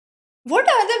What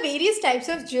are the various types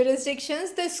of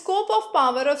jurisdictions? The scope of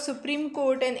power of Supreme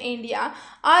Court in India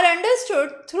are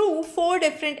understood through four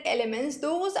different elements.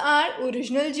 Those are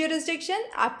original jurisdiction,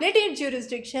 appellate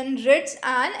jurisdiction, writs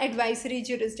and advisory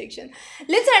jurisdiction.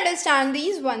 Let's understand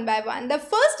these one by one. The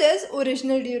first is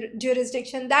original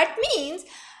jurisdiction. That means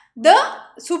the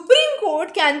Supreme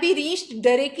Court can be reached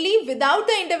directly without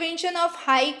the intervention of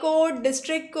High Court,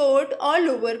 District Court or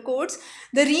lower courts.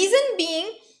 The reason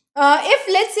being,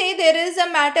 if let's say there is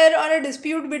a matter or a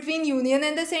dispute between union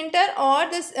and the center, or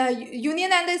this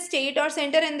union and the state, or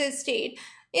center and the state,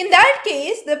 in that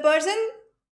case the person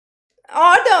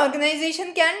or the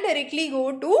organization can directly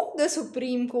go to the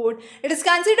Supreme Court. It is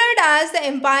considered as the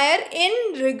empire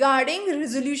in regarding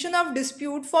resolution of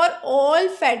dispute for all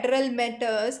federal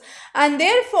matters, and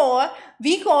therefore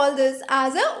we call this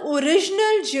as a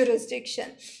original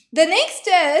jurisdiction. The next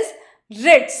is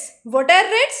writs. What are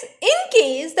writs? In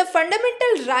case the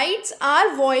fundamental rights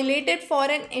are violated for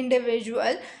an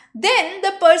individual, then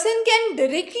the person can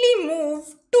directly move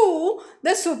to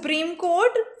the Supreme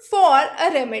Court for a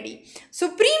remedy.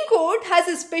 Supreme Court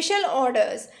has special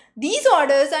orders. These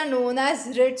orders are known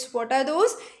as writs. What are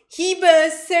those?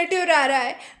 Habeas,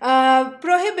 certiorari,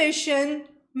 prohibition,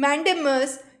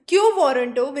 mandamus, quo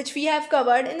warranto, which we have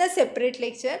covered in a separate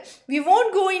lecture. We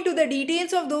won't go into the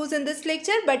details of those in this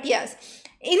lecture, but yes,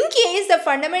 in case the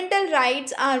fundamental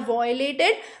rights are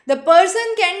violated, the person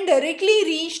can directly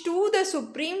reach to the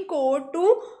Supreme Court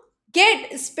to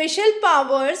get special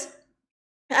powers,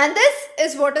 and this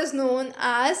is what is known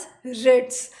as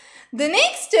writs. The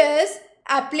next is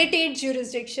appellate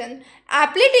jurisdiction.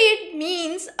 Appellate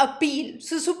means appeal.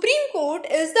 So Supreme Court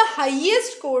is the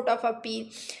highest court of appeal.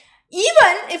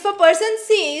 Even if a person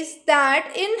says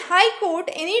that in High Court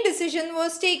any decision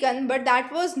was taken but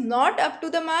that was not up to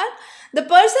the mark, the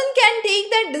person can take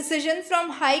that decision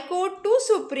from High Court to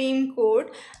Supreme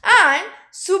Court, and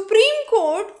Supreme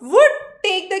Court would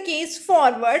take the case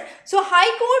forward. So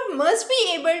High Court must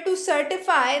be able to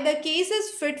certify the case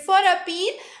is fit for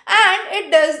appeal, and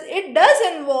it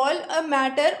does involve a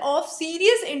matter of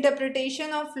serious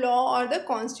interpretation of law or the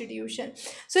constitution.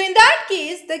 So in that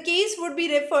case, the case would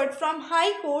be referred from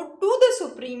High Court to the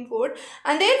Supreme Court,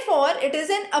 and therefore it is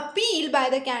an appeal by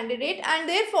the candidate, and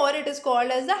therefore it is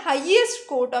called as the highest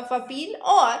court of appeal,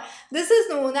 or this is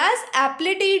known as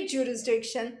appellate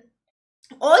jurisdiction.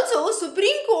 Also,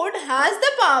 Supreme Court has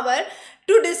the power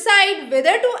to decide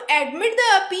whether to admit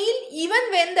the appeal even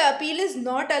when the appeal is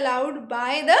not allowed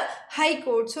by the High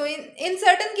Court. So in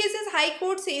certain cases, High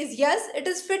Court says yes, it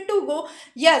is fit to go,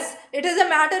 yes, it is a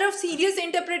matter of serious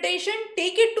interpretation,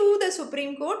 take it to the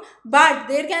Supreme Court. But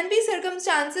there can be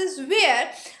circumstances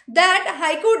where that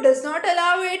High Court does not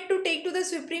allow it to take to the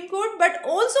Supreme Court, but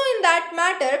also in that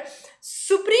matter,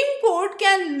 Supreme Court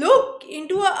can look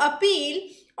into an appeal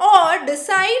or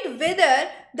decide whether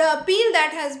the appeal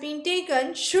that has been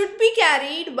taken should be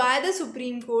carried by the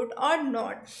Supreme Court or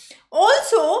not.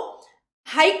 Also,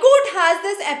 High Court has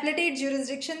this appellate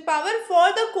jurisdiction power for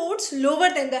the courts lower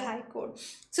than the High Court.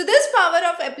 So this power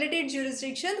of appellate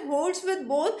jurisdiction holds with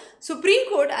both Supreme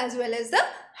Court as well as the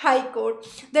High Court.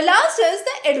 The last is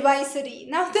the advisory.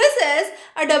 Now this is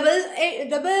a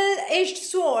double-edged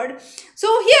sword.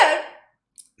 So here,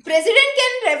 President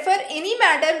can refer any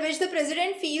matter which the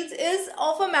President feels is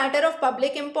of a matter of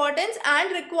public importance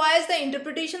and requires the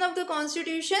interpretation of the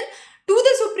Constitution to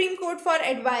the Supreme Court for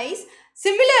advice.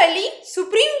 Similarly,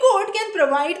 Supreme Court can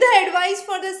provide the advice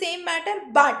for the same matter,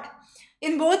 but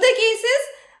in both the cases,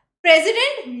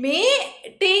 President may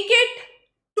take it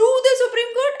to the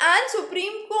Supreme Court, and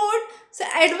Supreme Court's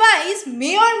advice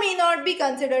may or may not be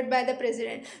considered by the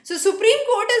President. So Supreme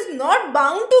Court is not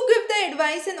bound to give the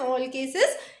advice in all cases.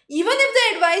 Even if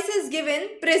the advice is given,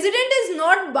 President is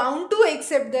not bound to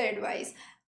accept the advice.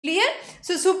 Clear?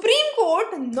 So Supreme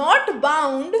Court not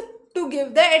bound to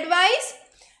give the advice.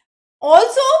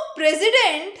 Also,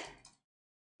 President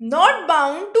not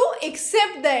bound to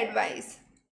accept the advice.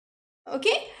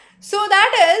 Okay? So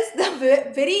that is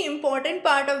the very important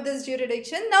part of this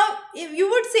jurisdiction. Now, if you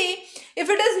would say, if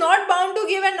it is not bound to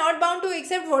give and not bound to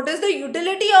accept, what is the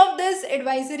utility of this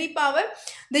advisory power?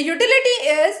 The utility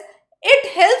is,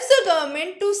 it helps the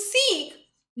government to seek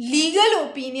legal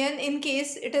opinion in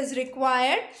case it is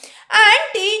required and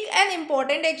take an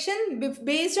important action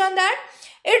based on that.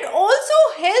 It also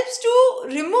helps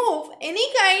to remove any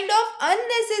kind of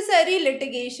unnecessary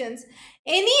litigations.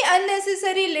 Any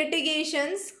unnecessary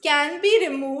litigations can be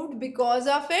removed because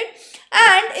of it,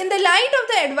 and in the light of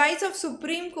the advice of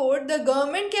Supreme Court, the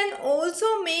government can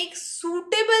also make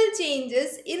suitable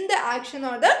changes in the action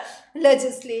or the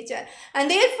legislature, and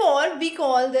therefore we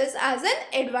call this as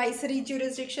an advisory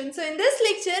jurisdiction. So in this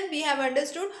lecture we have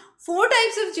understood 4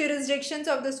 types of jurisdictions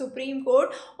of the Supreme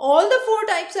Court. All the 4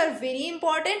 types are very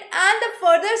important, and the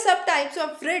further subtypes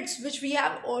of writs which we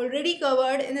have already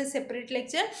covered in a separate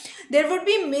lecture. There would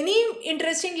be many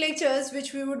interesting lectures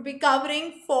which we would be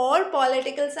covering for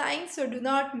political science, so do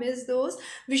not miss those.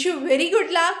 Wish you very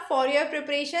good luck for your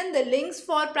preparation. The links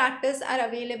for practice are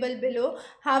available below.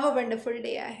 Have a wonderful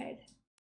day ahead.